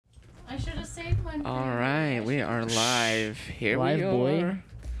say one. All right, we are live. Here Live, we are. boy.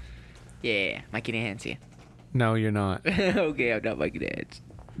 Yeah, Mikey Dance here. No, you're not. Okay, I'm not Mikey Dance.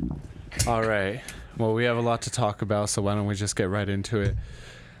 All right. Well, we have a lot to talk about, so why don't we just get right into it?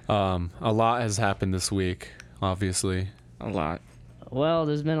 A lot has happened this week, obviously. A lot. Well,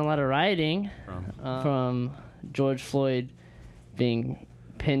 there's been a lot of rioting From from George Floyd being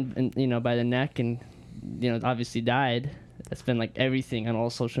pinned, by the neck and, obviously died. That's been like everything on all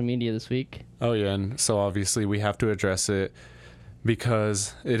social media this week. Oh yeah, and so obviously we have to address it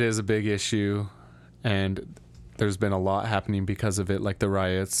because it is a big issue, and there's been a lot happening because of it, like the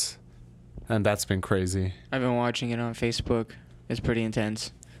riots, and that's been crazy. I've been watching it on Facebook. It's pretty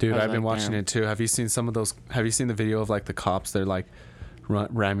intense. Dude, I was I've been like, watching damn. it too. Have you seen some of those? Have you seen the video of like the cops? They're like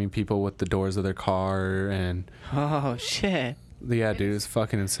ramming people with the doors of their car, and Oh shit! yeah, dude, it's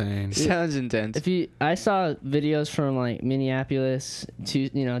fucking insane. Sounds intense. I saw videos from like Minneapolis to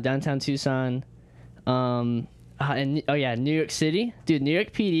downtown Tucson, and New York City. Dude, New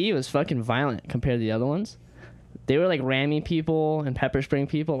York PD was fucking violent compared to the other ones. They were like ramming people and pepper spraying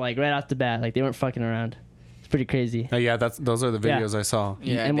people like right off the bat. Like they weren't fucking around. It's pretty crazy. Oh, yeah, those are the Yeah. videos I saw.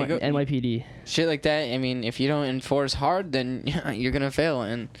 Yeah, NY- they go- NYPD. shit like that. I mean, if you don't enforce hard, then you're gonna fail.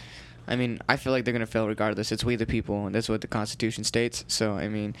 And I mean, I feel like they're gonna fail regardless. It's we the people, and that's what the Constitution states. So I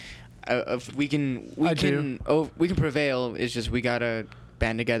mean, if we can prevail. It's just we gotta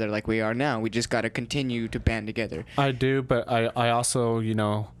band together like we are now. We just gotta continue to band together. I do, but I also,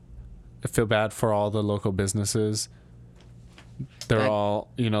 feel bad for all the local businesses. They're all,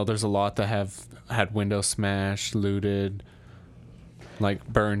 there's a lot that have had windows smashed, looted, like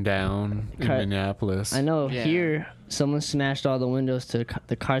burned down in Car- Minneapolis. I know Yeah. here someone smashed all the windows to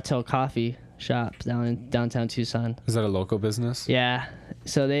the Cartel Coffee shop down in downtown Tucson. Is that a local business? Yeah,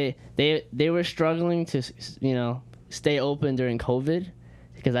 so they were struggling to stay open during COVID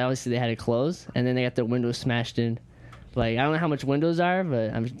because obviously they had to close, and then they got their windows smashed in. Like I don't know how much windows are,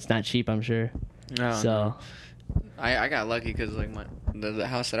 but it's not cheap, I'm sure. No, So no. I got lucky because like the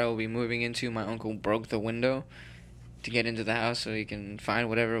house that I will be moving into, my uncle broke the window to get into the house so he can find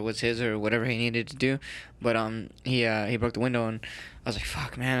whatever was his or whatever he needed to do. But he broke the window, and I was like,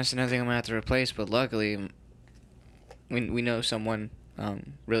 fuck man, that's another thing I'm gonna have to replace. But luckily, we know someone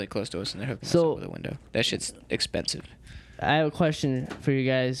really close to us, and they're hooking us So- up with a window. That shit's expensive. I have a question for you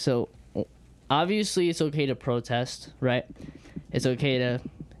guys. So obviously it's okay to protest, right? It's okay to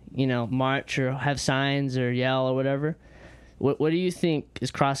march or have signs or yell or whatever. What do you think is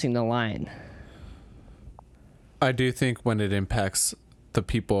crossing the line? I do think when it impacts the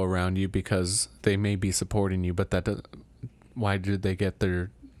people around you because they may be supporting you, but why did they get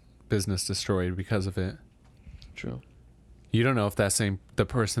their business destroyed because of it? True. You don't know if the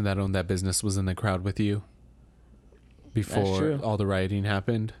person that owned that business was in the crowd with you before true. all the rioting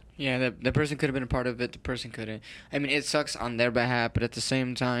happened. Yeah, the person could have been a part of it. The person couldn't. I mean, it sucks on their behalf, but at the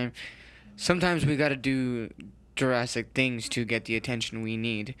same time, sometimes we got to do drastic things to get the attention we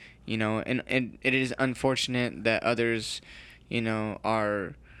need. And it is unfortunate that others,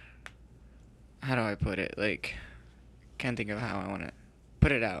 are. How do I put it? Like, can't think of how I want to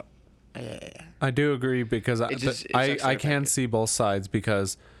put it out. I do agree because It sucks I that can it- see both sides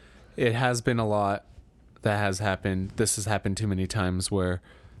because it has been a lot that has happened. This has happened too many times where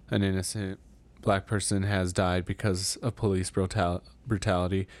an innocent black person has died because of police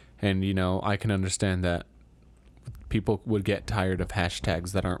brutality. And, I can understand that people would get tired of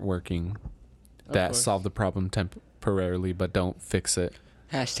hashtags that aren't working, that course. solve the problem temporarily but don't fix it.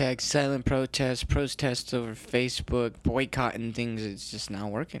 Hashtag silent protests over Facebook, boycotting things. It's just not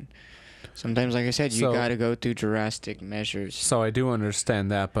working. Sometimes, like I said, you So- got to go through drastic measures. So I do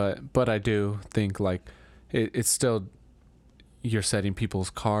understand that, but I do think like it's still, you're setting people's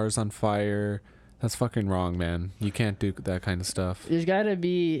cars on fire. That's fucking wrong, man. You can't do that kind of stuff. There's got to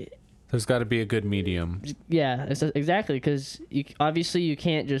be There's got to be a good medium. exactly, because obviously you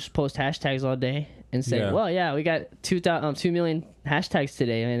can't just post hashtags all day and say, Yeah. well, yeah, we got 2 million hashtags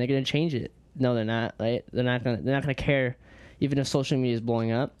today. I mean, they're gonna change it. No, they're not. Right? They're not gonna care, even if social media is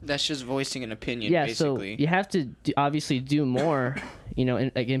blowing up. That's just voicing an opinion, Yeah, basically. so you have to obviously do more,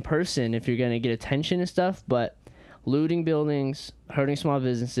 in person if you're gonna get attention and stuff. But looting buildings, hurting small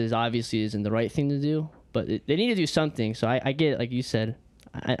businesses, obviously isn't the right thing to do. But they need to do something. So I get it, like you said.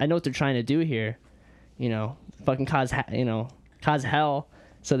 I know what they're trying to do here. Fucking cause hell.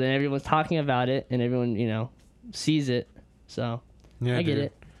 So then everyone's talking about it and everyone sees it. So Yeah, I get dude.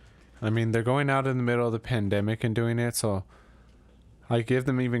 it. I mean, they're going out in the middle of the pandemic and doing it, so I give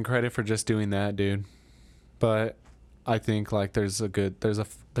them even credit for just doing that, dude. But I think like there's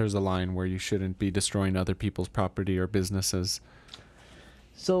a line where you shouldn't be destroying other people's property or businesses.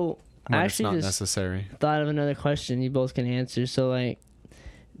 So I when it's actually not just necessary. thought of another question you both can answer. So, like,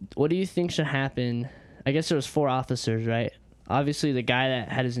 what do you think should happen? I guess there was 4 officers, right? Obviously, the guy that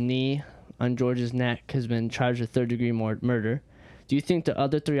had his knee on George's neck has been charged with third-degree murder. Do you think the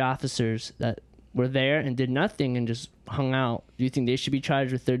other 3 officers that were there and did nothing and just hung out, do you think they should be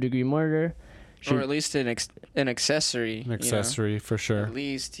charged with third-degree murder? Or at least an accessory. An accessory for sure. At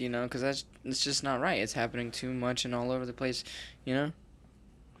least, because it's just not right. It's happening too much and all over the place, Fair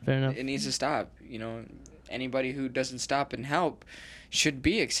enough. It needs to stop, Anybody who doesn't stop and help should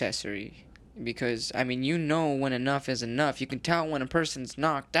be accessory. Because, when enough is enough. You can tell when a person's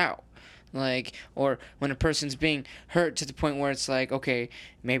knocked out. Or when a person's being hurt to the point where it's like, okay,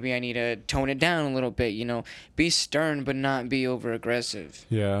 maybe I need to tone it down a little bit, Be stern, but not be over-aggressive.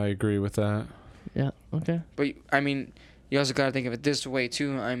 Yeah, I agree with that. Yeah, okay. But, you also got to think of it this way,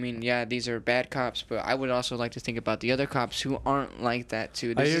 too. Yeah, these are bad cops, but I would also like to think about the other cops who aren't like that,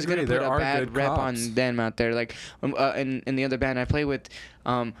 too. This is going to put a bad rep on them out there. In the other band I play with,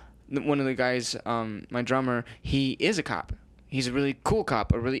 one of the guys, my drummer, he is a cop. He's a really cool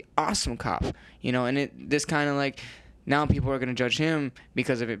cop, a really awesome cop, and this kind of now people are going to judge him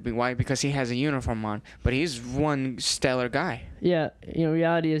because of it. Why? Because he has a uniform on, but he's one stellar guy. Yeah,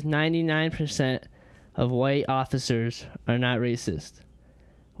 reality is 99% of white officers are not racist.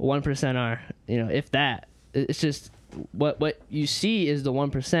 1% are, if that. It's just what you see is the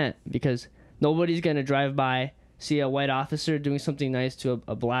 1%, because nobody's going to drive by, see a white officer doing something nice to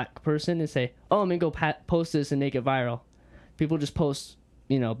a black person and say, oh, I'm going to go post this and make it viral. People just post,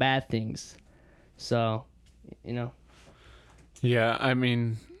 bad things. So, Yeah,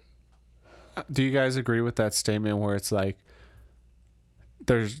 do you guys agree with that statement where it's like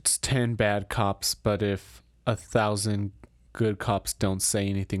there's 10 bad cops, but if 1,000 good cops don't say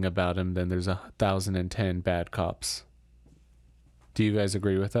anything about him, then there's 1,010 bad cops? Do you guys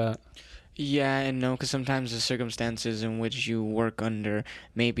agree with that? Yeah and no, because sometimes the circumstances in which you work under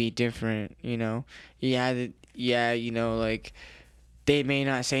may be different, they may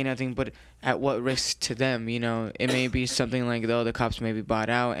not say nothing, but at what risk to them, It may be something like, though, the cops may be bought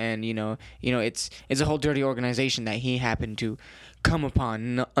out, and, it's a whole dirty organization that he happened to come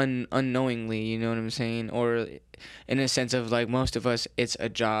upon unknowingly, you know what I'm saying? Or in a sense of, most of us, it's a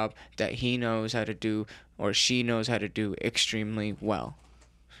job that he knows how to do, or she knows how to do extremely well.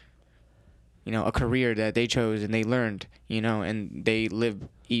 A career that they chose and they learned, and they live,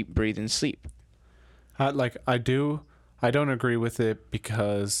 eat, breathe, and sleep. I don't agree with it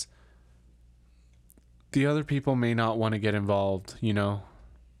because the other people may not want to get involved,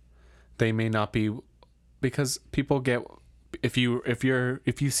 They may not be, because people get, if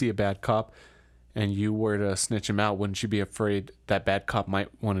you see a bad cop and you were to snitch him out, wouldn't you be afraid that bad cop might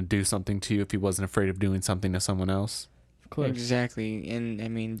want to do something to you if he wasn't afraid of doing something to someone else? Exactly.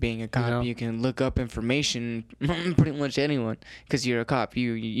 And being a cop, you can look up information pretty much anyone, because you're a cop.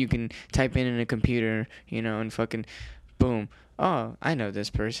 You can type in a computer, and fucking boom, oh, I know this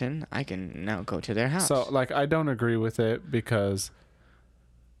person, I can now go to their house. So I don't agree with it, because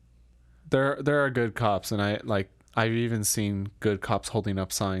there are good cops, and I've even seen good cops holding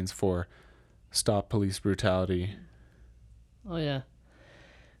up signs for stop police brutality. Oh yeah.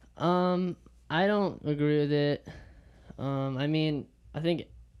 I don't agree with it. I think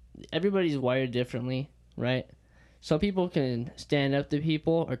everybody's wired differently, right? Some people can stand up to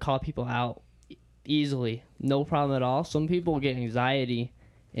people or call people out easily, no problem at all. Some people get anxiety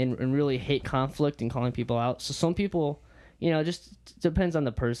and really hate conflict and calling people out. So some people, just depends on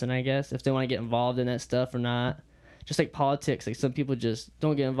the person, I guess, if they want to get involved in that stuff or not. Just like politics, some people just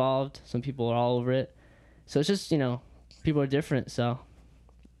don't get involved. Some people are all over it. So it's just, people are different. So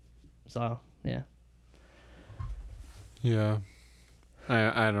yeah. Yeah,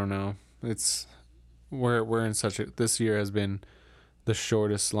 I don't know. It's we're in such a, this year has been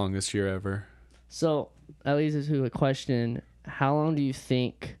the longest year ever. So that leads us to a question: how long do you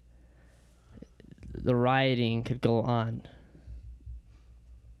think the rioting could go on?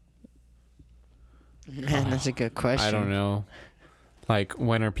 Man, that's a good question. I don't know.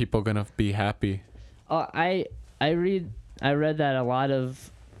 When are people gonna be happy? I read that a lot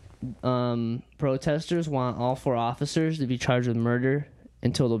of protesters want all 4 officers to be charged with murder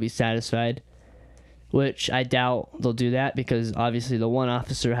until they'll be satisfied, which I doubt they'll do that, because obviously the one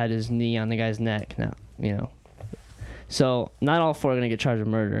officer had his knee on the guy's neck now, so not all 4 are going to get charged with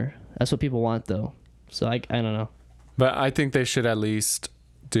murder. That's what people want, though. So I don't know, but I think they should at least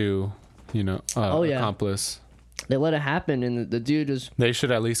do accomplice. They let it happen, and the dude they should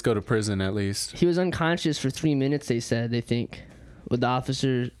at least go to prison. At least he was unconscious for 3 minutes, they said, they think, with the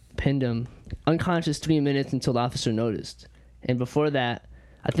officer pinned him unconscious 3 minutes until the officer noticed. And before that,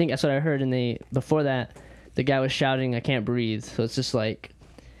 I think that's what I heard. And before that, the guy was shouting, "I can't breathe." So it's just like,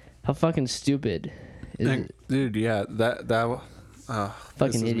 how fucking stupid is it? Dude, yeah, that Fucking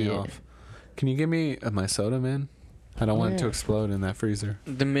pisses me idiot. off. Can you give me my soda, man? I don't want it to Yeah. explode in that freezer.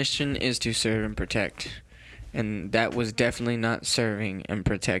 The mission is to serve and protect. And that was definitely not serving and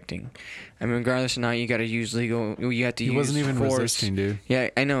protecting. I mean, regardless of not, you gotta use legal. You have to He use wasn't even force. resisting, dude. Yeah,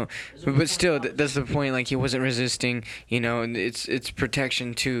 I know, but still, that's the point. Like, he wasn't resisting. You know, and it's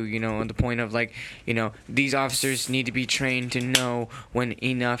protection too. You know, on the point of like, you know, these officers need to be trained to know when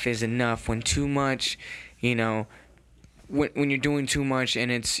enough is enough. When too much, you know, when you're doing too much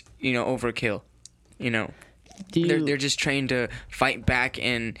and it's, you know, overkill. You know, Do you, they're just trained to fight back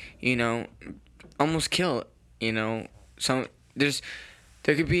and, you know, almost kill. You know,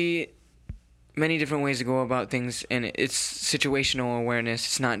 there could be many different ways to go about things, and it's situational awareness.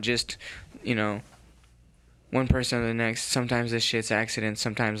 It's not just, you know, one person or the next. Sometimes this shit's accidents.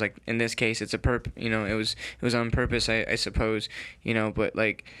 Sometimes, like in this case, it's you know, it was on purpose, I suppose. You know, but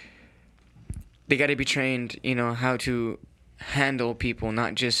like, they got to be trained, you know, how to handle people,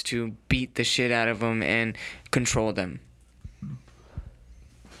 not just to beat the shit out of them and control them.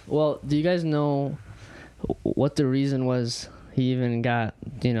 well, do you guys know what the reason was he even got,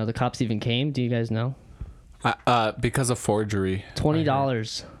 you know, the cops even came? Do you guys know? Because of forgery.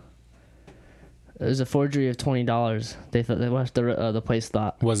 $20. It was a forgery of $20. They thought the place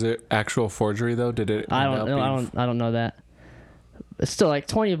thought. Was it actual forgery though? Did it? I end don't up know. being I don't know that. It's still like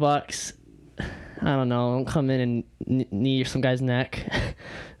 $20. I don't know. Don't come in and knee some guy's neck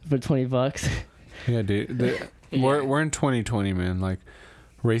for $20. Yeah, dude. We're in 2020, man. Like,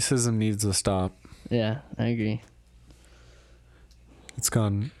 racism needs to stop. Yeah, I agree. It's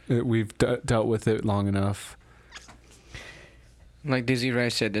gone. We've dealt with it long enough. Like Dizzy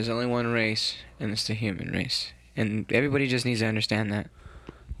Rice said, there's only one race, and it's the human race. And everybody just needs to understand that.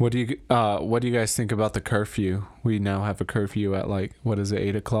 What do you guys think about the curfew? We now have a curfew at like, what is it,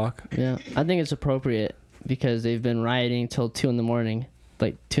 8:00? Yeah, I think it's appropriate because they've been rioting till 2 a.m,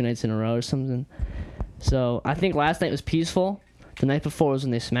 like 2 nights in a row or something. So I think last night was peaceful. The night before was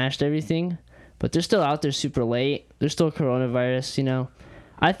when they smashed everything. But they're still out there super late. There's still coronavirus, you know.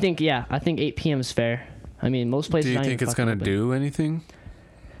 I think 8 p.m. is fair. I mean, most places. Do you not think even it's fucking gonna open. do anything?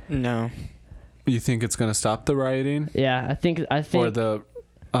 No. You think it's gonna stop the rioting Yeah, I think or the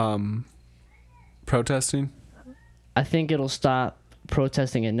protesting? I think it'll stop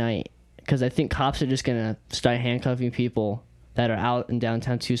protesting at night because I think cops are just gonna start handcuffing people that are out in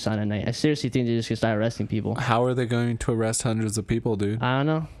downtown Tucson at night. I seriously think they're just gonna start arresting people. How are they going to arrest hundreds of people, dude? I don't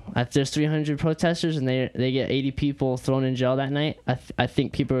know. If there's 300 protesters and they get 80 people thrown in jail that night, I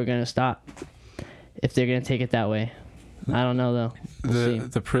think people are gonna stop if they're gonna take it that way. I don't know though. We'll see.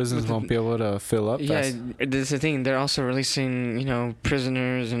 The prisons won't be able to fill up. Yeah, that's the thing. They're also releasing, you know,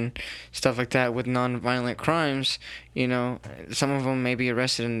 prisoners and stuff like that with non-violent crimes. You know, some of them may be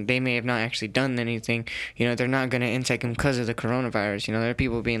arrested and they may have not actually done anything. You know, they're not going to intake them because of the coronavirus. You know, there are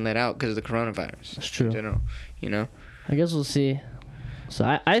people being let out because of the coronavirus. That's true. In general, you know. I guess we'll see.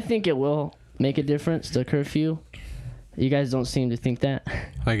 So I think it will make a difference, the curfew. You guys don't seem to think that.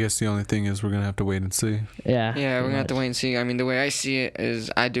 I guess the only thing is we're gonna have to wait and see. Yeah. Yeah, we're pretty going to have to much. wait and see. I mean, the way I see it is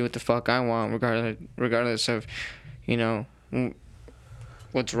I do what the fuck I want regardless of, you know,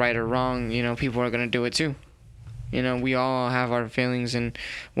 what's right or wrong. You know, people are going to do it too. You know, we all have our feelings and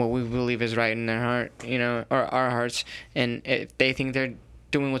what we believe is right in their heart, you know, or our hearts. And if they think they're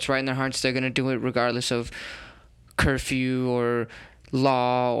doing what's right in their hearts, they're going to do it regardless of curfew or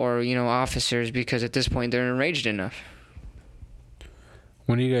law or, you know, officers, because at this point they're enraged enough.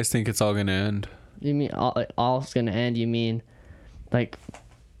 When do you guys think it's all gonna end? You mean all's gonna end? You mean like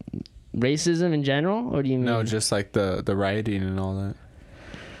racism in general, or do you mean No, just like the rioting and all that.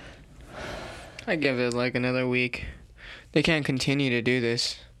 I give it like another week. They can't continue to do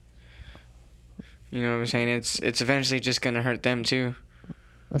this. You know what I'm saying? It's eventually just gonna hurt them too.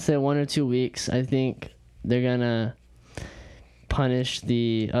 let's say 1 or 2 weeks? I think they're gonna punish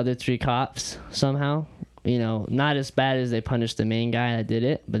the other 3 cops somehow. You know, not as bad as they punished the main guy that did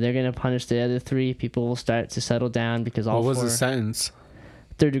it, but they're gonna punish the other 3. People will start to settle down because all What was 4 the sentence?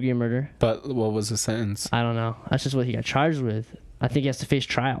 3rd-degree murder. But what was the sentence? I don't know. That's just what he got charged with. I think he has to face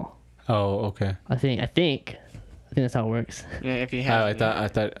trial. Oh, okay. I think that's how it works. Yeah, if you Oh, have.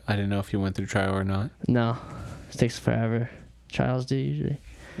 I didn't know if you went through trial or not. No, it takes forever. Trials do usually.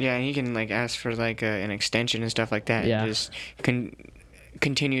 Yeah, and you can like ask for like an extension and stuff like that. Yeah. And just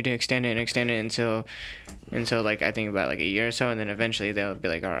continue to extend it until like I think about like a year or so, and then eventually they'll be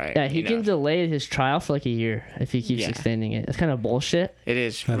like, all right. Yeah, he you can know. delay his trial for like a year if he keeps Yeah. extending it. It's kind of bullshit. It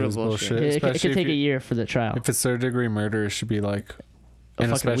is That real is bullshit. bullshit. It Especially could if take a you- year for the trial. If it's 3rd-degree murder, it should be like a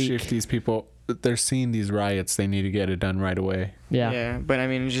And fucking especially week. if these people, they're seeing these riots, they need to get it done right away. Yeah. But I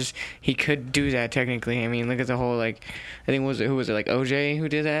mean, just he could do that technically. I mean, look at the whole like, I think who was it like OJ who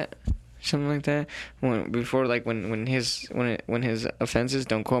did that, something like that. When his offenses,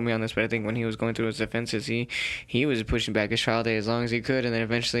 don't quote me on this, but I think when he was going through his offenses, he was pushing back his trial date as long as he could, and then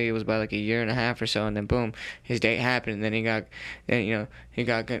eventually it was by like a year and a half or so, and then boom, his date happened, and then he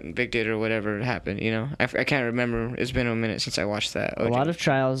got convicted or whatever happened. I can't remember. It's been a minute since I watched that. A lot of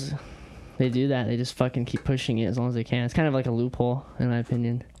trials, they do that. They just fucking keep pushing it as long as they can. It's kind of like a loophole, in my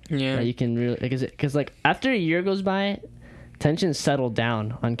opinion. yeah. That you can really, because like after a year goes by, tensions settle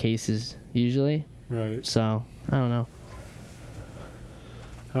down on cases usually. Right. So I don't know.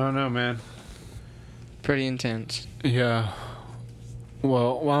 I don't know, man. Pretty intense. Yeah.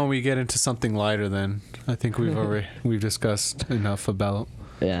 Well, why don't we get into something lighter then? I think we've discussed enough about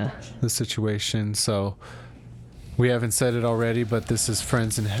Yeah. the situation. So we haven't said it already, but this is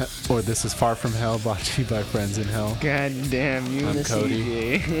Friends in Hell, or this is Far From Hell, brought to you by Friends in Hell. God damn you, I'm Cody.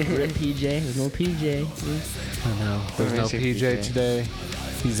 Rip PJ. There's no PJ. I know. There's no Nice PJ PJ. today.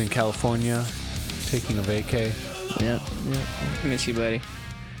 He's in California, taking a vacay. Yep. Miss you, buddy.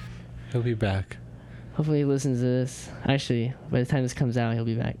 He'll be back. Hopefully he listens to this. Actually, by the time this comes out, he'll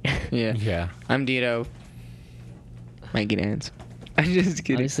be back. Yeah. Yeah. I'm Dito. Mikey Dance. I'm just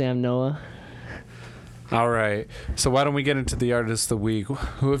kidding. Obviously, I'm Noah. All right. So why don't we get into the artist of the week?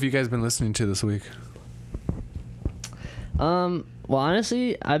 Who have you guys been listening to this week? Well,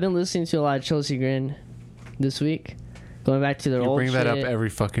 honestly, I've been listening to a lot of Chelsea Grin this week. Going back to their You old bring that up shit. every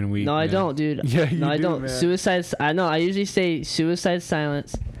fucking week. No, I man. don't, dude. Yeah, you no, I do, don't. man. Suicide. I know. I usually say Suicide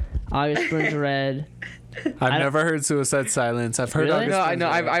Silence, August Burns Red. I've I- never heard Suicide Silence. I've heard. Really? August No, I Burns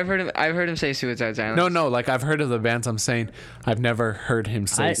know. Red. I've heard him say Suicide Silence. No, like I've heard of the bands. I'm saying I've never heard him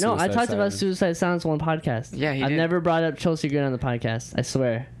say. I Suicide talked about Silence. Suicide Silence on one podcast. Yeah, he I've did. never brought up Chelsea Grin on the podcast. I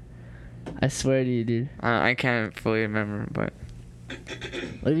swear. I swear to you, dude. I can't fully remember, but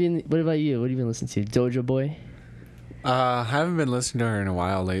What about you? What have you been listening to? Doja Boy. I haven't been listening to her in a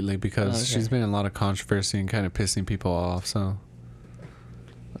while lately because Oh, okay. she's been in a lot of controversy and kind of pissing people off. So,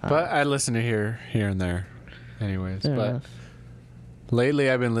 but I listen to her here and there, anyways. Fair but enough. lately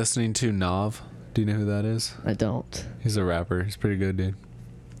I've been listening to Nav. Do you know who that is? I don't. He's a rapper. He's pretty good, dude.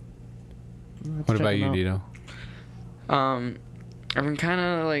 Let's What check about him you, out. Dito? I've been kind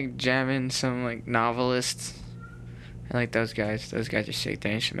of like jamming some like novelists. I like those guys. Those guys just shake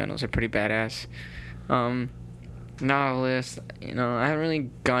their instrumentals. They're pretty badass. Novelists. I haven't really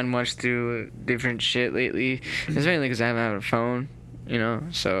gone much through different shit lately. It's mainly because I haven't had a phone.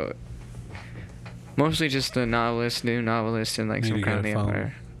 So mostly just the new novelist, and like Need some to kind of get the a phone.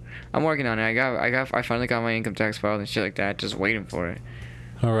 empire. I'm working on it. I finally got my income tax filed and shit like that. Just waiting for it.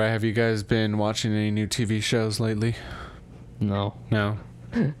 All right. Have you guys been watching any new TV shows lately? No. No,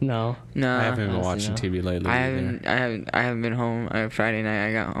 No. No, I haven't been honestly, watching no. TV lately. I haven't been home. Friday night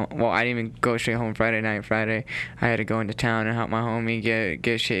I got home. Well, I didn't even go straight home Friday night. Friday I had to go into town and help my homie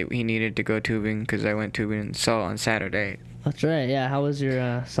get shit he needed to go tubing, because I went tubing in Salt on Saturday. That's right. Yeah. How was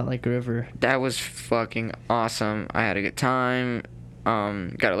your Salt Lake River? That was fucking awesome. I had a good time.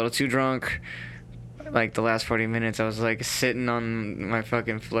 Got a little too drunk. Like the last 40 minutes, I was like sitting on my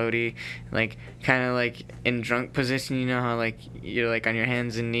fucking floaty, like kind of like in drunk position. You know how like you're like on your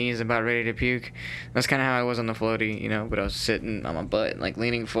hands and knees about ready to puke. That's kind of how I was on the floaty, but I was sitting on my butt, like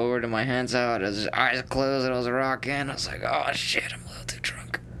leaning forward and my hands out, as eyes closed, and I was rocking. I was like, oh shit, I'm a little too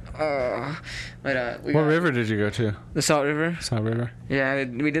drunk. Oh, but What river did you go to? The Salt River. Salt River. Yeah,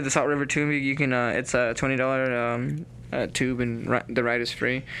 we did the Salt River tube. You can it's a $20 tube, and the ride is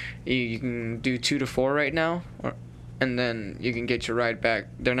free. You can do 2 to 4 right now, and then you can get your ride back.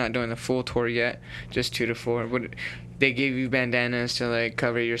 They're not doing the full tour yet, just 2 to 4. But they gave you bandanas to like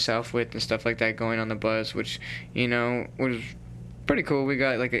cover yourself with and stuff like that going on the bus, which was pretty cool. We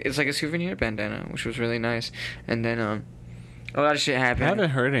got it's like a souvenir bandana, which was really nice. And then a lot of shit I happened. haven't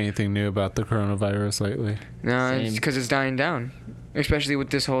heard anything new about the coronavirus lately. No, it's Same. because it's dying down, especially with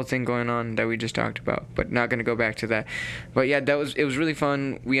this whole thing going on that we just talked about. But not gonna go back to that. But yeah, it was really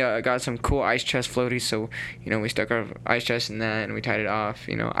fun. We got some cool ice chest floaties, so we stuck our ice chest in that and we tied it off.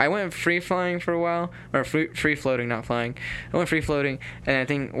 I went free flying for a while, or free floating, not flying. I went free floating, and I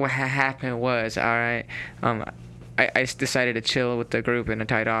think what happened was, all right, I decided to chill with the group, and I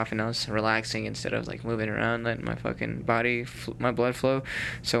tied off, and I was relaxing instead of like moving around, letting my fucking body, my blood flow.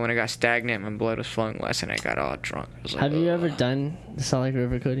 So when I got stagnant, my blood was flowing less, and I got all drunk. I was like, Have you ever "Ugh." done the Salt Lake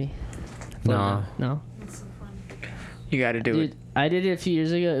River, Cody? No. No. You got to do Dude, it. I did it a few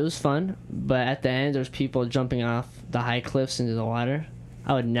years ago. It was fun, but at the end, there's people jumping off the high cliffs into the water.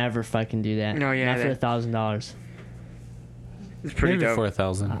 I would never fucking do that. No, yeah, Not for that- $1,000. It's pretty Maybe dope.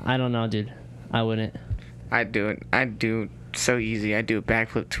 4,000. I don't know, dude. I wouldn't. I'd do it. I'd do it so easy. I'd do a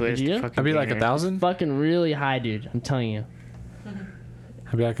backflip twist. you? fucking I'd be like beginner. 1,000. Fucking really high, dude. I'm telling you.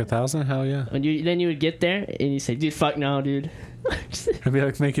 I'd be like 1,000. Hell yeah. When you would get there and you say, dude, fuck no, dude. I'd be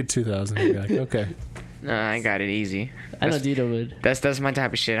like, make it 2,000. I'd be like, okay. No, I got it easy. I know Dito would. That's my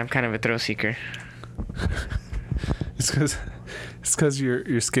type of shit. I'm kind of a thrill seeker. It's because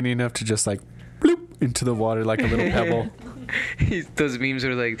you're skinny enough to just like bloop into the water like a little pebble. Those memes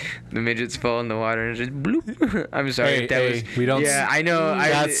where like the midgets fall in the water and just bloop. I'm sorry. Hey, if that was. we don't. Yeah, I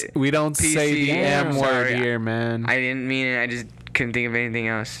know. We don't say PC, the yeah, M sorry. word here, man. I didn't mean it. I just couldn't think of anything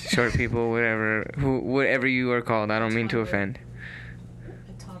else. Short people, whatever you are called. I don't mean to offend.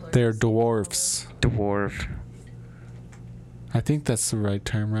 They're dwarfs. Dwarf. I think that's the right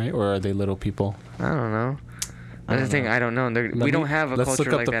term, right? Or are they little people? I don't know. I That's the don't thing. know. I don't know. We don't have a Let's culture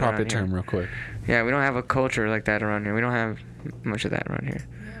look up like the that proper around term here. real quick. Yeah, we don't have a culture like that around here. We don't have much of that around here.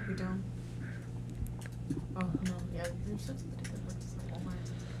 Yeah, we don't. Oh, no, yeah, there's such a different words like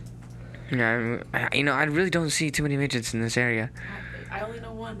Walmart. Yeah, I really don't see too many midgets in this area. I only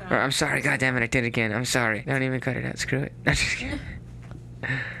know one. Or, I'm sorry. God damn it! I did it again. I'm sorry. Don't even cut it out. Screw it. I'm just kidding.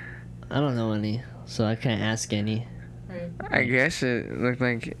 I don't know any, so I can't ask any. Right. I guess it looked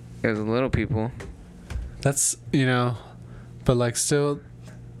like it was little people. That's but like still,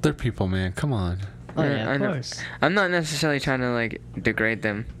 they're people, man. Come on. Oh Yeah, yeah, I of know. course. I'm not necessarily trying to like degrade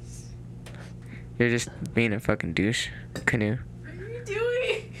them. You're just being a fucking douche. Canoe. What are you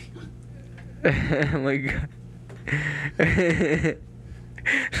doing? Oh my god.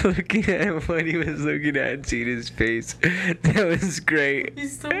 Looking at what he was looking at and seeing his face. That was great.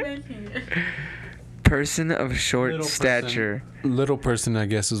 He's still making it. Person of short Little person. stature. Little person, I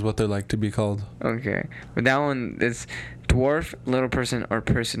guess, is what they like to be called. Okay. But that one is dwarf, little person, or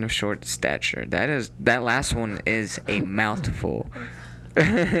person of short stature. That last one is a mouthful.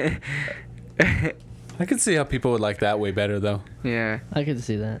 I could see how people would like that way better, though. Yeah. I could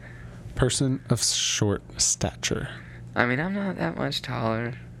see that. Person of short stature. I mean, I'm not that much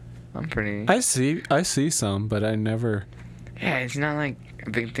taller. I'm pretty. I see some, but I never. Yeah, it's not like a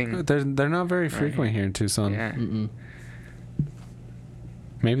big thing. They're not very Right. frequent here in Tucson. Yeah. Mm-mm.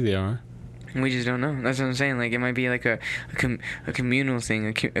 Maybe they are. We just don't know. That's what I'm saying. Like, it might be like a communal thing,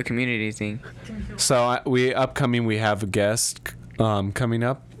 a community thing. So we have a guest coming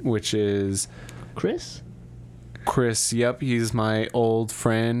up, which is Chris? Chris. Yep, he's my old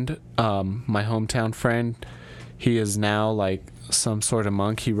friend, my hometown friend. He is now like some sort of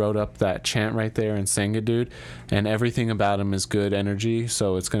monk. He wrote up that chant right there and sang it, dude. And everything about him is good energy.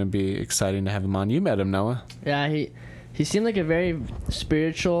 So it's gonna be exciting to have him on. You met him, Noah. Yeah, he seemed like a very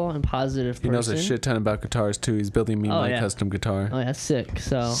spiritual and positive person. He knows a shit ton about guitars too. He's building me Oh, my yeah. custom guitar. Oh, that's sick.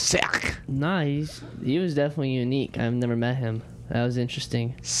 So, Sick. nah, he was definitely unique. I've never met him. That was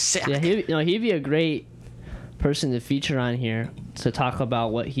interesting. Sick. Yeah, he'd be a great person to feature on here to talk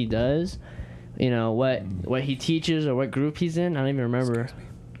about what he does, what he teaches or what group he's in. I don't even remember.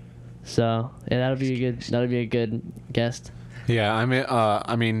 So yeah, that'll be a good guest. Yeah,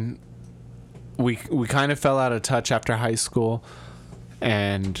 I mean, we kind of fell out of touch after high school,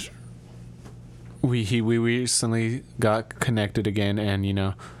 and we recently got connected again,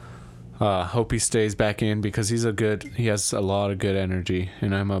 and hope he stays back in because he has a lot of good energy,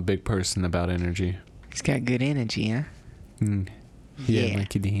 and I'm a big person about energy. He's got good energy, huh? Yeah, Yeah.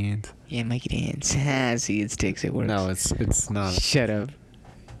 Mikey the hands. Yeah, Mikey dance. See, it sticks. It works. No, it's not. Shut up.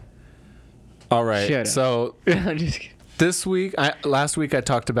 All right, Shut up. so I'm just kidding. last week I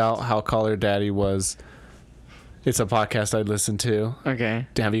talked about how Caller Daddy was. It's a podcast I listened to. Okay.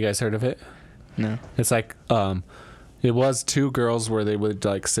 Have you guys heard of it? No. It's like it was two girls where they would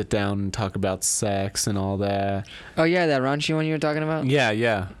like sit down and talk about sex and all that. Oh yeah, that raunchy one you were talking about. Yeah.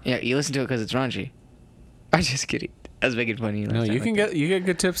 Yeah, you listen to it because it's raunchy. I'm just kidding. I was making fun of you. No, you can get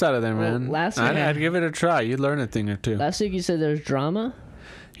good tips out of there, Well, man. last week- I'd give it a try. You'd learn a thing or two. Last week you said there's drama.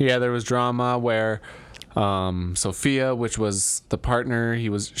 Yeah, there was drama where Sophia, which was the partner,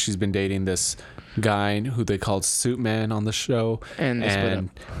 she's been dating this guy who they called Suit Man on the show, And they split up.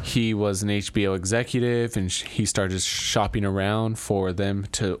 he was an HBO executive, and he started shopping around for them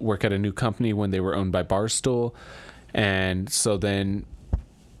to work at a new company when they were owned by Barstool, and so then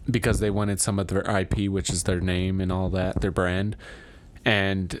because they wanted some of their IP, which is their name and all that, their brand,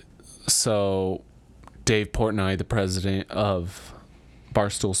 and so Dave Portnoy, the president of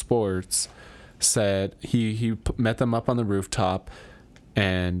Barstool Sports, said he met them up on the rooftop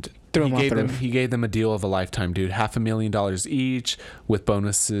and Threw 'em off the roof. he gave them a deal of a lifetime, dude. $500,000 each with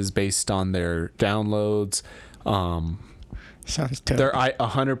bonuses based on their downloads. Sounds dope. Their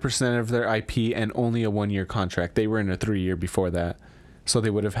 100% of their IP and only a 1-year contract. They were in a 3-year before that, so they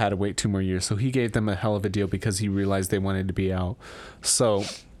would have had to wait 2 more years. So he gave them a hell of a deal because he realized they wanted to be out. So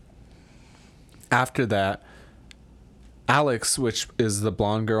after that, Alex, which is the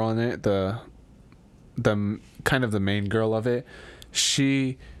blonde girl in it, the kind of the main girl of it,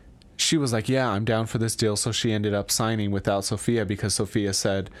 she was like, yeah, I'm down for this deal. So she ended up signing without Sophia because Sophia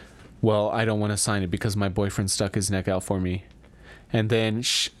said, well, I don't want to sign it because my boyfriend stuck his neck out for me. And then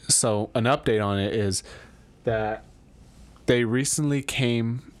so an update on it is that they recently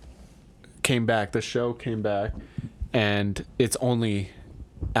came back, the show came back, and it's only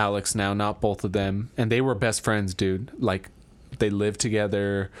Alex now, not both of them. And they were best friends, dude. Like, they lived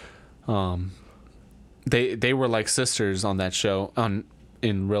together. They were like sisters on that show.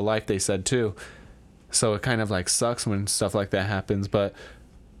 In real life, they said too. So it kind of like sucks when stuff like that happens. But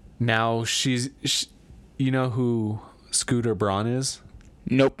now you know who Scooter Braun is?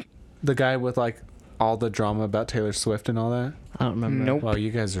 Nope. The guy with like all the drama about Taylor Swift and all that? I don't remember. Nope. Wow,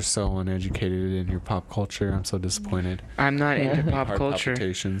 you guys are so uneducated in your pop culture. I'm so disappointed. I'm not into pop Heart culture.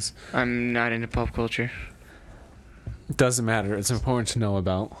 palpitations. I'm not into pop culture. Doesn't matter. It's important to know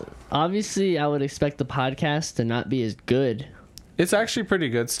about. Obviously, I would expect the podcast to not be as good. It's actually pretty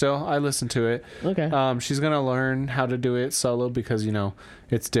good still. I listen to it. Okay. She's going to learn how to do it solo because, you know,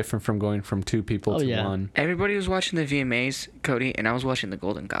 it's different from going from 2 people to yeah. 1. Everybody was watching the VMAs, Cody, and I was watching the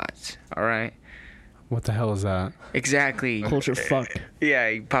Golden Gods. All right. What the hell is that? Exactly. Culture fuck. Yeah,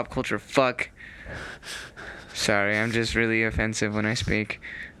 you pop culture fuck. Sorry, I'm just really offensive when I speak.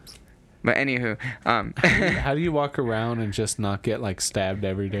 But anywho, How do you walk around and just not get like stabbed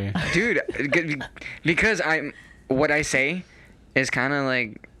every day? dude, because what I say is kind of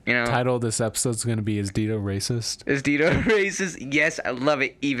like, you know, Title of this episode is going to be "Is Dito Racist?" is Dito racist? Yes, I love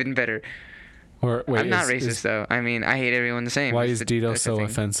it even better. Or wait, I'm not racist though. I mean, I hate everyone the same. Why That's is the- Dito that's the so thing.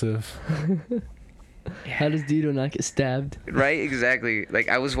 offensive? How does Dito not get stabbed? Right, exactly. Like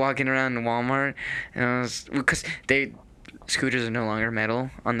I was walking around in Walmart, and I was because scooters are no longer metal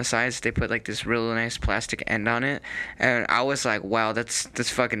on the sides. They put like this really nice plastic end on it, and I was like, wow, that's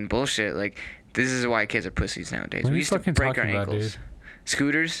fucking bullshit. Like this is why kids are pussies nowadays. What are We you used to fucking break our talking about, ankles. dude?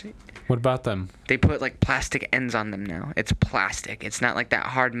 Scooters, What about them? they put like plastic ends on them now. It's plastic. It's not like that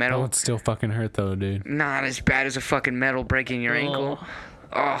hard That metal. would still fucking hurt though, dude. Not as bad as a fucking metal breaking your ankle.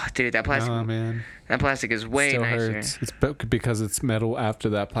 Oh, dude, that plastic. Nah, man. That plastic is way Still nicer. hurts. It's because it's metal after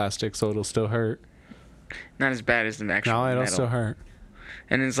that plastic, so it'll still hurt. Not as bad as the actual No, it'll metal. still hurt.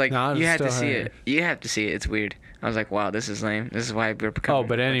 And it's like No, you it'll have to still see hurt. it. You have to see it. It's weird. I was like, wow, this is lame. This is why we're becoming. Oh,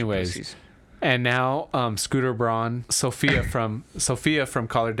 but a bunch of anyways. pussies. And now, Scooter Braun, Sophia from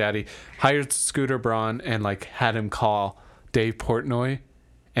Call Her Daddy, hired Scooter Braun and like had him call Dave Portnoy,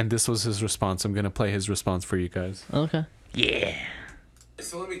 and this was his response. I'm gonna play his response for you guys. Okay. Yeah.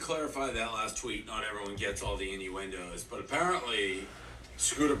 So let me clarify that last tweet. Not everyone gets all the innuendos, but apparently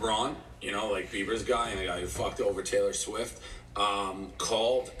Scooter Braun, you know, like Bieber's guy and the guy who fucked over Taylor Swift,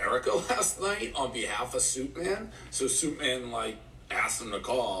 called Erica last night on behalf of Suitman. So Suitman, like, asked him to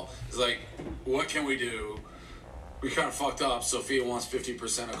call. He's like, what can we do? We kind of fucked up. Sophia wants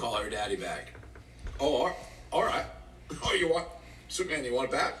 50% of Call Her Daddy back. Oh, all right. Oh, you want, Suitman, you want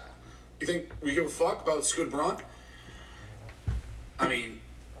it back? You think we give a fuck about Scooter Braun? I mean,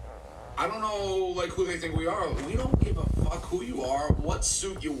 I don't know, like, who they think we are. We don't give a fuck who you are, what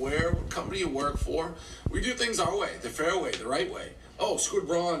suit you wear, what company you work for. We do things our way, the fair way, the right way. Oh, Scooter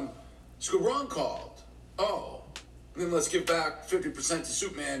Braun called. Oh, then let's give back 50% to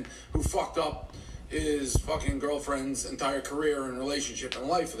Suitman, who fucked up his fucking girlfriend's entire career and relationship and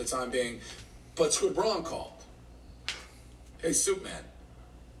life for the time being. But Scooter Braun called. Hey, Suitman,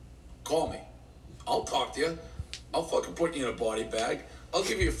 call me. I'll talk to you. I'll fucking put you in a body bag. I'll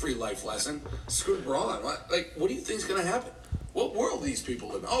give you a free life lesson. Scooter Braun, what do you think's gonna happen? What world do these people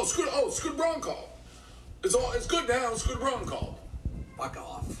live in? Scooter Braun called. It's good now. Scooter Braun called. Fuck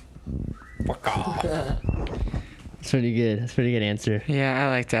off. That's pretty good. That's a pretty good answer. Yeah, I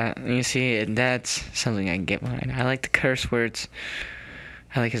like that. You see, and that's something I can get behind. I like the curse words.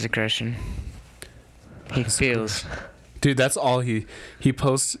 I like his aggression. He feels. Dude, that's all he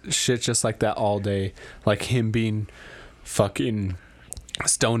posts shit just like that all day, like him being fucking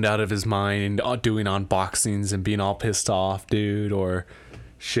stoned out of his mind and doing unboxings and being all pissed off, dude, or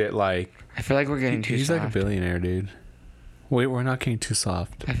shit like. I feel like we're getting too He's soft. like a billionaire, dude. Wait, we're not getting too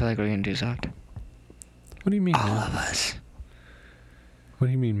soft. I feel like we're getting too soft. What do you mean, All man? of us. What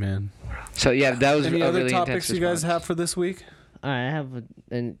do you mean, man? So yeah, that was Any a other really topics intense you guys response. have for this week? All right, I have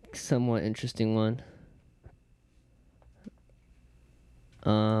a somewhat interesting one.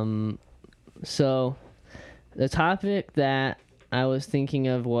 So The topic that I was thinking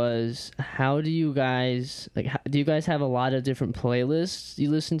of was, how do you guys do you guys have a lot of different playlists you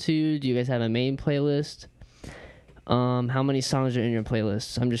listen to? Do you guys have a main playlist? How many songs are in your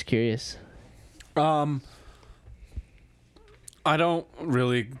playlists? I'm just curious. I don't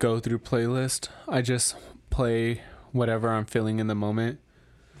really go through playlist. I just play whatever I'm feeling in the moment,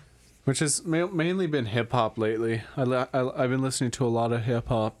 which has mainly been hip hop lately. I've been listening to a lot of hip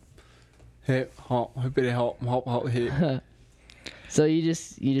hop, hip hop. So you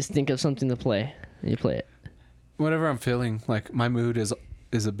just think of something to play and you play it. Whatever I'm feeling. Like my mood is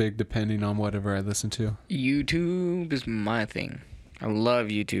a big depending on whatever I listen to. YouTube is my thing. I love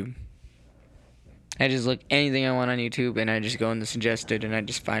YouTube. I just look anything I want on YouTube, and I just go in the suggested, and I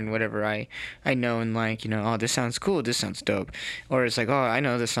just find whatever I know and like, oh, this sounds cool, this sounds dope. Or it's like, oh, I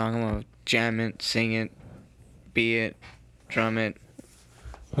know this song, I'm going to jam it, sing it, be it, drum it.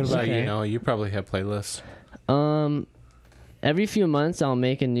 What about Okay. you, Noah? You probably have playlists. Every few months I'll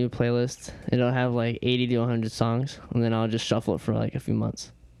make a new playlist. It'll have like 80 to 100 songs, and then I'll just shuffle it for like a few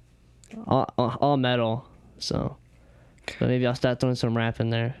months. All metal, so. But maybe I'll start throwing some rap in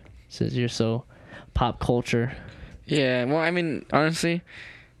there, since you're so pop culture. Yeah, well, I mean, honestly,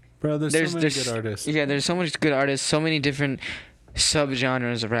 Bro, there's so many good artists. Yeah, there's so many good artists, so many different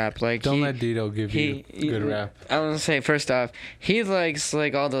subgenres of rap. Like, Don't let Dito give you good rap. I want to say, first off, he likes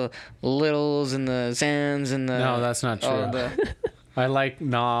like all the Littles and the Zans and the. No, that's not all true. the I like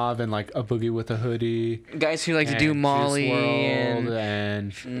Nav and like A Boogie with a Hoodie. guys who like to do and Molly Juice WRLD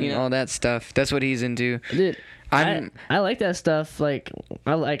and and all that stuff. That's what he's into. Dude, I I'm like that stuff. Like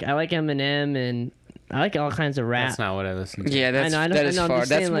I like Eminem, and I like all kinds of rap. that's not what I listen to. yeah, that's I know, that is I'm far. just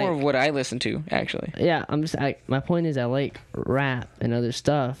That's saying, more like- of what I listen to actually. Yeah, my point is I like rap and other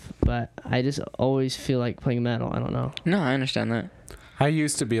stuff, but I just always feel like playing metal. I don't know. No, I understand that. I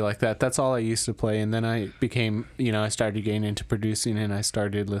used to be like that. That's all I used to play. And then I became, I started getting into producing and I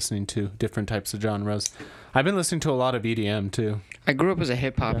started listening to different types of genres. I've been listening to a lot of EDM too. I grew up as a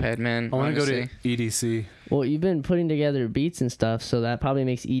hip hop head, man. I want to go honestly. to EDC. Well, you've been putting together beats and stuff, so that probably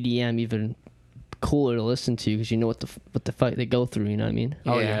makes EDM even cooler to listen to because you know what the fuck they go through. You know what I mean?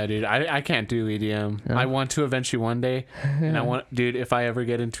 Oh Yeah. yeah, dude. I can't do EDM. No? I want to eventually one day. And dude, if I ever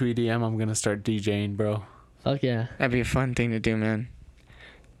get into EDM, I'm going to start DJing, bro. Fuck yeah, That'd be a fun thing to do, man.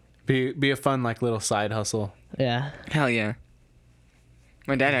 Be a fun like little side hustle. yeah. Hell yeah.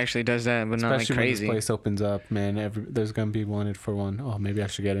 My dad actually does that, but not like Especially when this crazy. place opens up, man. There's gonna be wanted for one. Oh, maybe I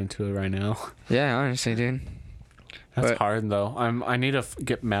should get into it right now. Yeah, honestly, dude. That's But- hard though. I need to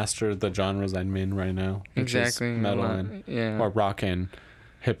get master the genres I'm in right now. Which is Exactly. metal Well, and yeah. or rock and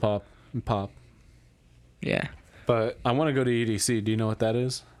hip hop and pop. Yeah. But I want to go to EDC. Do you know what that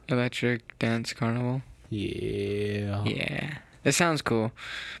is? Electric Dance Carnival. Yeah. Yeah. It sounds cool,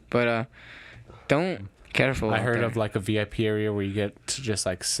 but don't careful. I out heard there. of like a VIP area where you get to just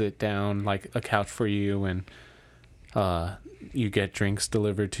like sit down, like a couch for you, and you get drinks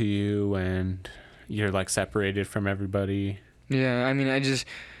delivered to you, and you're like separated from everybody. Yeah, I mean, I just,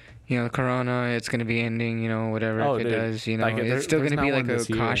 Corona, it's gonna be ending. Whatever Oh, if it dude. does, Like, it's still there's gonna be not like one a this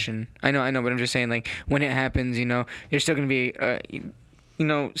year. caution. I know, but I'm just saying, like, when it happens, you're still gonna be,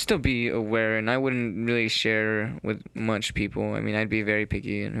 still be aware. And I wouldn't really share with much people. I mean, I'd be very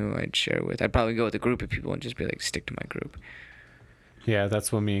picky in who I'd share with. I'd probably go with a group of people and just be like, stick to my group. Yeah,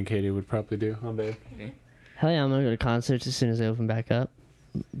 that's what me and Katie would probably do. Huh, babe? Hell yeah, I'm gonna go to concerts as soon as they open back up.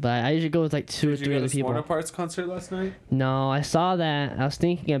 But I usually go with like two or three other people. Parts concert last night? No, I saw that. I was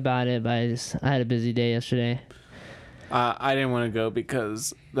thinking about it, but I had a busy day yesterday. I didn't want to go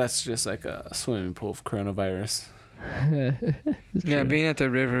because that's just like a swimming pool of coronavirus. Yeah, being at the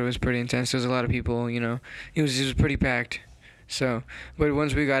river was pretty intense. There was a lot of people. It was pretty packed. So, but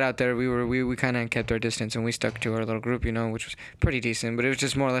once we got out there, we kind of kept our distance and we stuck to our little group, which was pretty decent. But it was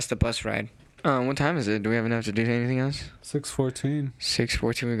just more or less the bus ride. What time is it? Do we have enough to do anything else? 6:14.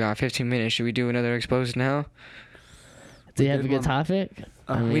 6:14. We got 15 minutes. Should we do another exposed now? Do you We have a did good one. topic?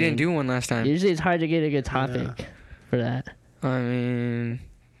 I We didn't mean, do one last time. Usually it's hard to get a good topic for that. I mean,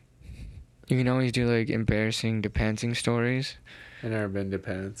 you can always do like embarrassing depancing stories. I never been to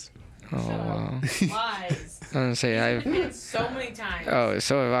Pants. Oh wow. Lies. I was gonna say I've. So many times. Oh,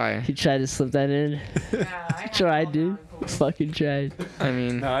 so have I. He tried to slip that in. Yeah, I had Tried, all dude. that. Fucking tried. I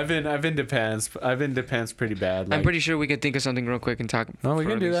mean, No, I've been to Pants. I've been to Pants pretty bad. I'm like- pretty sure we could think of something real quick and talk. No, we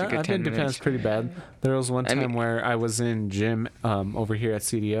for can at do least a that. good I've 10 been to minutes. Pants pretty bad. There was one I time mean- where I was in gym over here at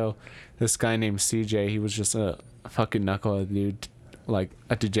CDO. This guy named CJ, he was just a fucking knucklehead dude, like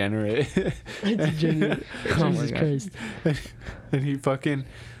a degenerate. Degenerate. Oh my Jesus God. Christ. And he fucking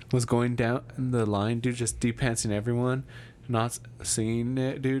was going down the line, dude, just depantsing everyone, not seeing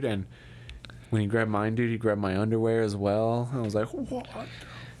it, dude. And when he grabbed mine, dude, he grabbed my underwear as well. I was like, what?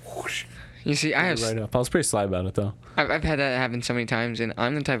 Whoosh. You see, I have Right up. I was pretty sly about it though. I've had that happen so many times, and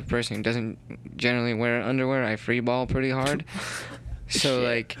I'm the type of person who doesn't generally wear underwear. I free ball pretty hard. So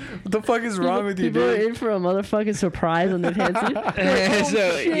like, What the fuck is wrong with you, People are dude? in for a motherfucking surprise on their pants.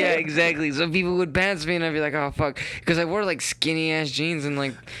 so yeah, exactly. So people would pants me, and I'd be like, oh fuck, because I wore like skinny ass jeans, and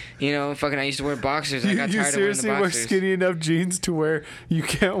like, you know, fucking I used to wear boxers. And I You, got you tired of wearing the seriously wear boxers. skinny enough jeans to where you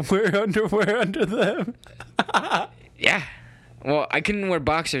can't wear underwear under them? Yeah. Well, I couldn't wear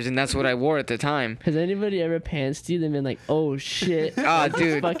boxers, and that's what I wore at the time. Has anybody ever pantsed you? They've been like, oh shit. Oh, Like, this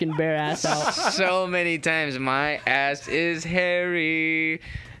dude. fucking bare ass out. So many times, my ass is hairy.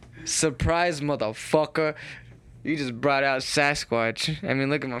 Surprise, motherfucker. You just brought out Sasquatch. I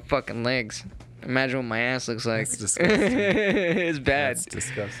mean, look at my fucking legs. Imagine what my ass looks like. That's disgusting. It's bad. That's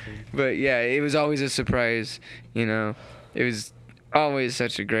disgusting. But yeah, it was always a surprise, you know. It was always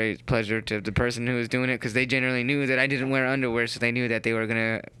such a great pleasure to the person who was doing it, because they generally knew that I didn't wear underwear, so they knew that they were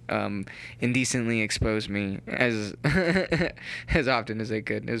going to indecently expose me as as often as they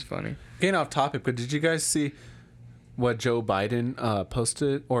could. It was funny. Getting off topic, but did you guys see what Joe Biden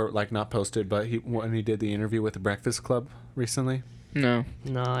posted, or like not posted, but when he did the interview with the Breakfast Club recently? No.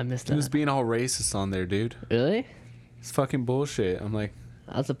 No, I missed He was that. being all racist on there, dude. Really? It's fucking bullshit. I'm like,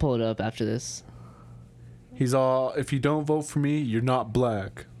 I'll have to pull it up after this. he's all, if you don't vote for me, you're not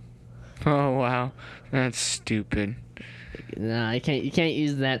black. Oh, wow. That's stupid. Nah, you can't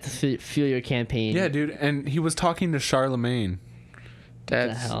use that to fuel your campaign. Yeah, dude. And he was talking to Charlemagne.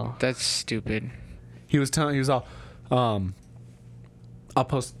 That's hell? that's stupid. He was all,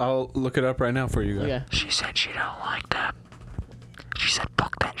 I'll look it up right now for you guys. Okay. She said she don't like that. She said,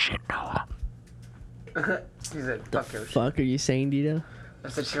 fuck that shit, Noah. She said, fuck your shit. Fuck are you saying, Dito? I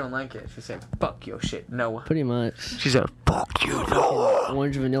said she don't like it. She said, fuck your shit, Noah. Pretty much. She said, fuck you, Noah.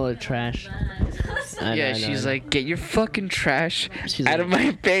 Orange vanilla trash. I Yeah, know, she's I know. like, get your fucking trash She's out like, of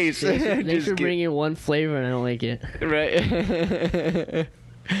my face. Thanks Just for kid- bringing one flavor and I don't like it. Right.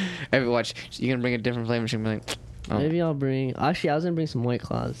 Ever watch? You're gonna bring a different flavor. She's gonna be like, oh. Maybe I'll bring. Actually, I was gonna bring some White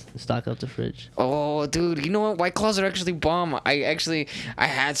Claws and stock up the fridge. Oh, dude, you know what? White Claws are actually bomb. I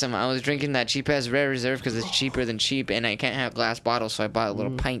had some. I was drinking that cheap ass Rare Reserve because it's cheaper than cheap, and I can't have glass bottles, so I bought a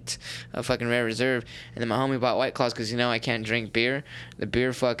little pint of fucking Rare Reserve. And then my homie bought White Claws because, you know, I can't drink beer. The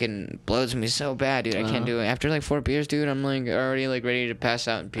beer fucking blows me so bad, dude. I can't do it. After like 4 beers, dude, I'm like already like ready to pass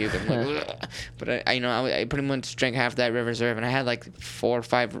out and puke. I'm like, ugh. But I you know, I pretty much drank half that Rare Reserve, and I had like 4 or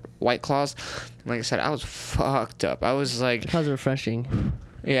 5 White Claws. Like I said, I was fucked up. I was like, How's refreshing?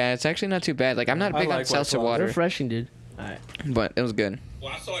 yeah, it's actually not too bad. Like, I'm not I big like on White seltzer Claws. water, Refreshing, dude. but it was good.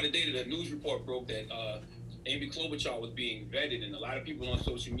 Well, I saw today that a news report broke that Amy Klobuchar was being vetted, and a lot of people on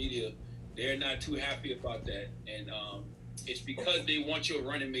social media, they're not too happy about that. And it's because they want your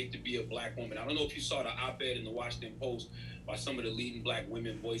running mate to be a black woman. I don't know if you saw the op-ed in the Washington Post by some of the leading black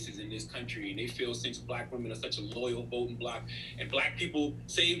women voices in this country, and they feel since black women are such a loyal voting bloc, and black people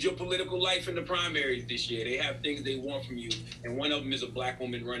saved your political life in the primaries this year, they have things they want from you, and one of them is a black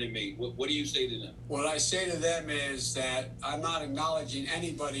woman running mate. What do you say to them? What I say to them is that I'm not acknowledging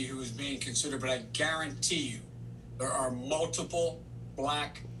anybody who is being considered, but I guarantee you there are multiple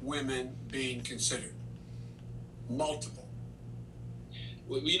black women being considered. Multiple.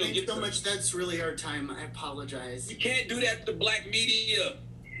 Well, you know, Thanks so much. That's really hard time. I apologize. You can't do that to black media.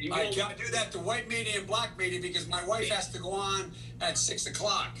 You I know- can't do that to white media and black media because my wife has to go on at 6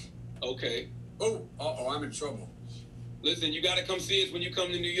 o'clock. Okay. Oh, I'm in trouble. Listen, you got to come see us when you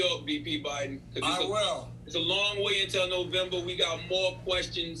come to New York, VP Biden. 'cause I will. It's a long way until November. We got more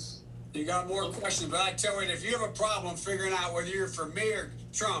questions. You got more questions, but I tell you, if you have a problem figuring out whether you're for me or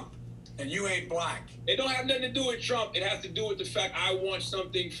Trump, then you ain't black. It don't have nothing to do with Trump. It has to do with the fact I want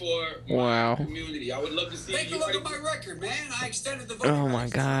something for Wow. my community. I would love to see Take a you. look at my record, man. I extended the voting Oh, my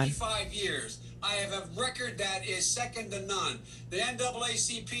rights for God. 25 years. I have a record that is second to none. The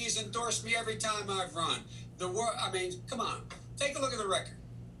NAACP has endorsed me every time I've run. Come on. Take a look at the record.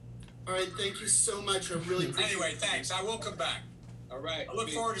 All right, thank you so much. I really appreciate Anyway, it. thanks. I will come back. All right. I look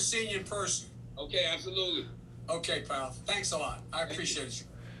forward to seeing you in person. Okay, absolutely. Okay, pal. Thanks a lot. I appreciate you.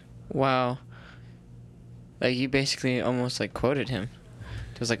 Wow. Like, you basically almost like quoted him.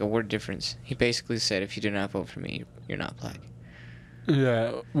 There was like a word difference. He basically said, if you do not vote for me, you're not black.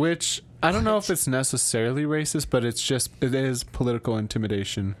 Yeah, which I don't know if it's necessarily racist, but it is political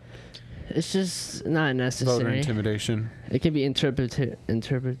intimidation, It's just not voter necessary. intimidation It can be interpreted in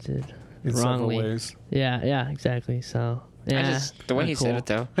wrongly. several ways. Yeah, exactly. So yeah, The way not he cool. said it,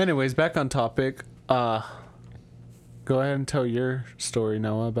 though. Anyways, back on topic. Go ahead and tell your story,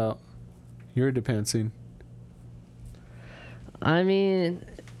 Noah, about your depancing. I mean,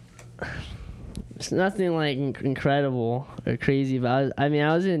 It's nothing like incredible or crazy, but I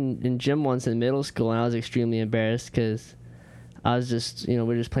was in gym once in middle school, and I was extremely embarrassed because I was just, we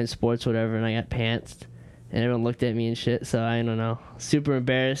were just playing sports, whatever, and I got pantsed, and everyone looked at me and shit. So I don't know, super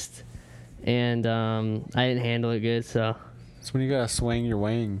embarrassed, and I didn't handle it good. So It's when you gotta swing your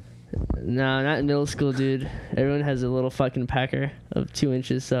wang. no, not in middle school, dude. Everyone has a little fucking pecker of 2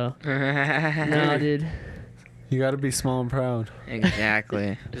 inches. So no, dude. You gotta be small and proud.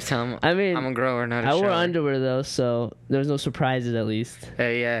 Exactly. Just tell him I mean, I'm a grower, not a I wore shower. underwear though, so there was no surprises at least.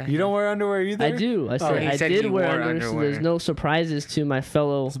 Yeah. You don't wear underwear either? I do. I said he I said did he wear wore underwear, so underwear. there's no surprises to my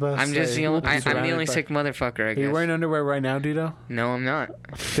fellow. I'm just the only. I'm the only sick motherfucker. I Are you guess. wearing underwear right now, Dito? No, I'm not.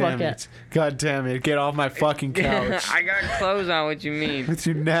 Fuck Damn it. God damn it. Get off my fucking couch. I got clothes on. What you mean? With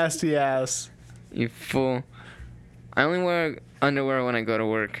your nasty ass. You fool. I only wear underwear when I go to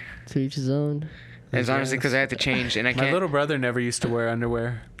work. To each his own. It's honestly because I have to change and I My can't. little brother never used to wear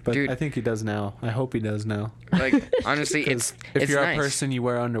underwear, but Dude. I think he does now. I hope he does now. Like honestly, 'Cause it's if you're nice. a person, you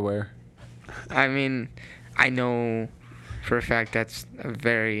wear underwear. I mean, I know for a fact that's a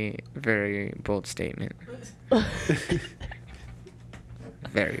very, very bold statement.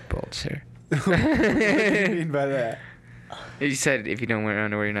 Very bold, sir. What do you mean by that? You said if you don't wear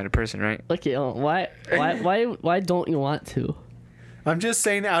underwear, you're not a person, right? Okay, why don't you want to? I'm just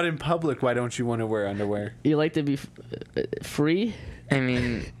saying out in public, why don't you want to wear underwear? You like to be free? I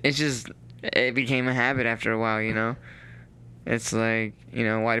mean, it became a habit after a while, It's like,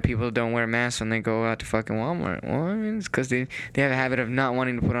 why do people don't wear masks when they go out to fucking Walmart? Well, I mean, it's because they have a habit of not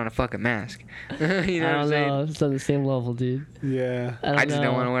wanting to put on a fucking mask. You know I what I'm don't saying? know. It's on the same level, dude. Yeah. I just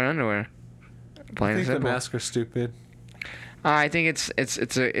don't want to wear underwear. I Plain and think the simple. masks are stupid. I think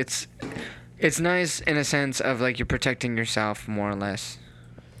it's nice in a sense of like you're protecting yourself more or less.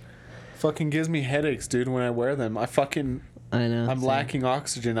 Fucking gives me headaches, dude, when I wear them. I know. I'm same. lacking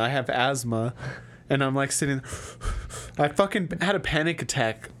oxygen. I have asthma. And I'm like sitting. I fucking had a panic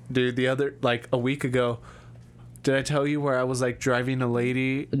attack, dude, a week ago. Did I tell you where I was like driving a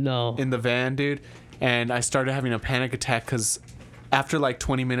lady No. in the van, dude? And I started having a panic attack because after like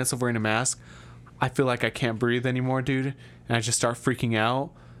 20 minutes of wearing a mask, I feel like I can't breathe anymore, dude. And I just start freaking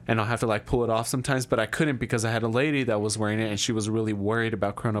out. And I'll have to like pull it off sometimes, but I couldn't because I had a lady that was wearing it and she was really worried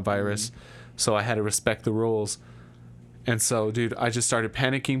about coronavirus. So I had to respect the rules. And so, dude, I just started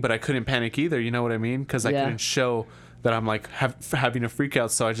panicking, but I couldn't panic either. You know what I mean? Because I Yeah. couldn't show that I'm like having a freak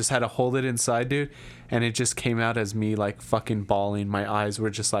out. So I just had to hold it inside, dude. And it just came out as me like fucking bawling. My eyes were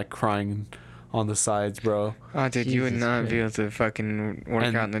just like crying on the sides, bro. Oh, dude, you would Jesus not be able Christ. to fucking work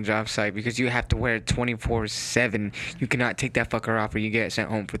And- out in the job site because you have to wear it 24/7. You cannot take that fucker off or you get sent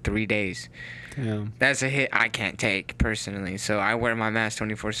home for 3 days. Damn. That's a hit I can't take personally. So I wear my mask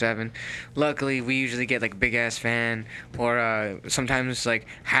 24/7. Luckily, we usually get like a big ass fan, or sometimes like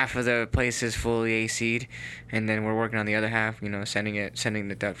half of the place is fully AC'd, and then we're working on the other half. Sending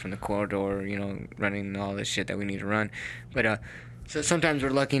the duct from the corridor. Running all this shit that we need to run. But so sometimes we're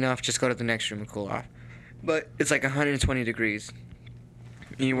lucky enough just go to the next room and cool off. But it's like 120 degrees.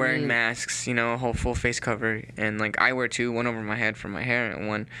 You're wearing masks, a whole full face cover, and like I wear two, one over my head for my hair and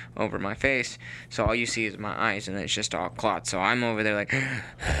one over my face. So all you see is my eyes, and it's just all clots. So I'm over there like,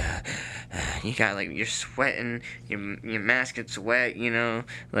 you got like you're sweating, your mask gets wet,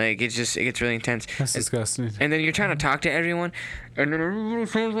 like it gets really intense. That's disgusting. And then you're trying to talk to everyone, and then everyone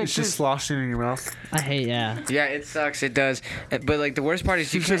sounds like It's just sloshing in your mouth. I hate. Yeah. yeah, it sucks. It does. But like the worst part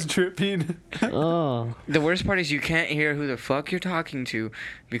is you You're can't. just tripping. Oh. The worst part is you can't hear who the fuck you're talking to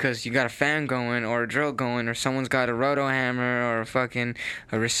because you got a fan going or a drill going or someone's got a roto hammer or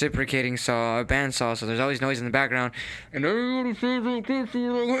a reciprocating saw, a bandsaw, so there's always noise in the background. And everybody sounds like this, and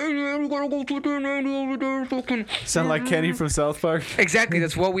you're like, hey man, we gotta go put that man over there, fucking. Sound like Kenny from South Park. Exactly,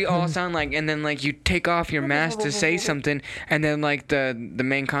 that's what we all sound like. And then like you take off your mask to say something, and then like the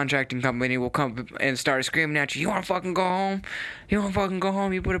main contracting company will come and start screaming at you. You wanna fucking go home? You wanna fucking go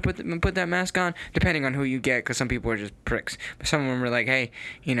home? You put that mask on. Depending on who you get, because some people are just pricks. But some of them are like, hey,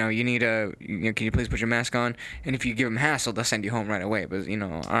 you need can you please put your mask on? And if you give them hassle, they'll send you home right away. But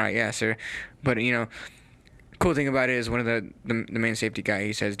all right, yeah, sir. But cool thing about it is one of the main safety guy,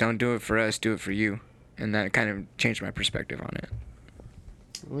 he says, don't do it for us, do it for you. And that kind of changed my perspective on it.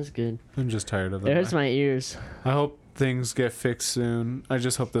 It was good. I'm just tired of It it. hurts my ears. I hope things get fixed soon. I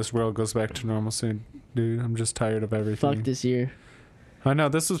just hope this world goes back to normal soon, dude. I'm just tired of everything. Fuck this year. I know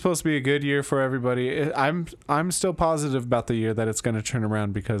this was supposed to be a good year for everybody. I'm still positive about the year that it's going to turn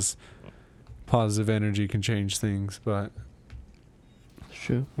around because positive energy can change things, but It's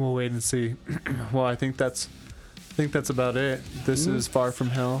true. we'll wait and see. Well, I think that's about it. This is Far From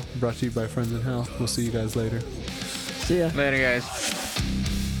Hell, brought to you by Friends in Hell. We'll see you guys later. See ya. Later, guys.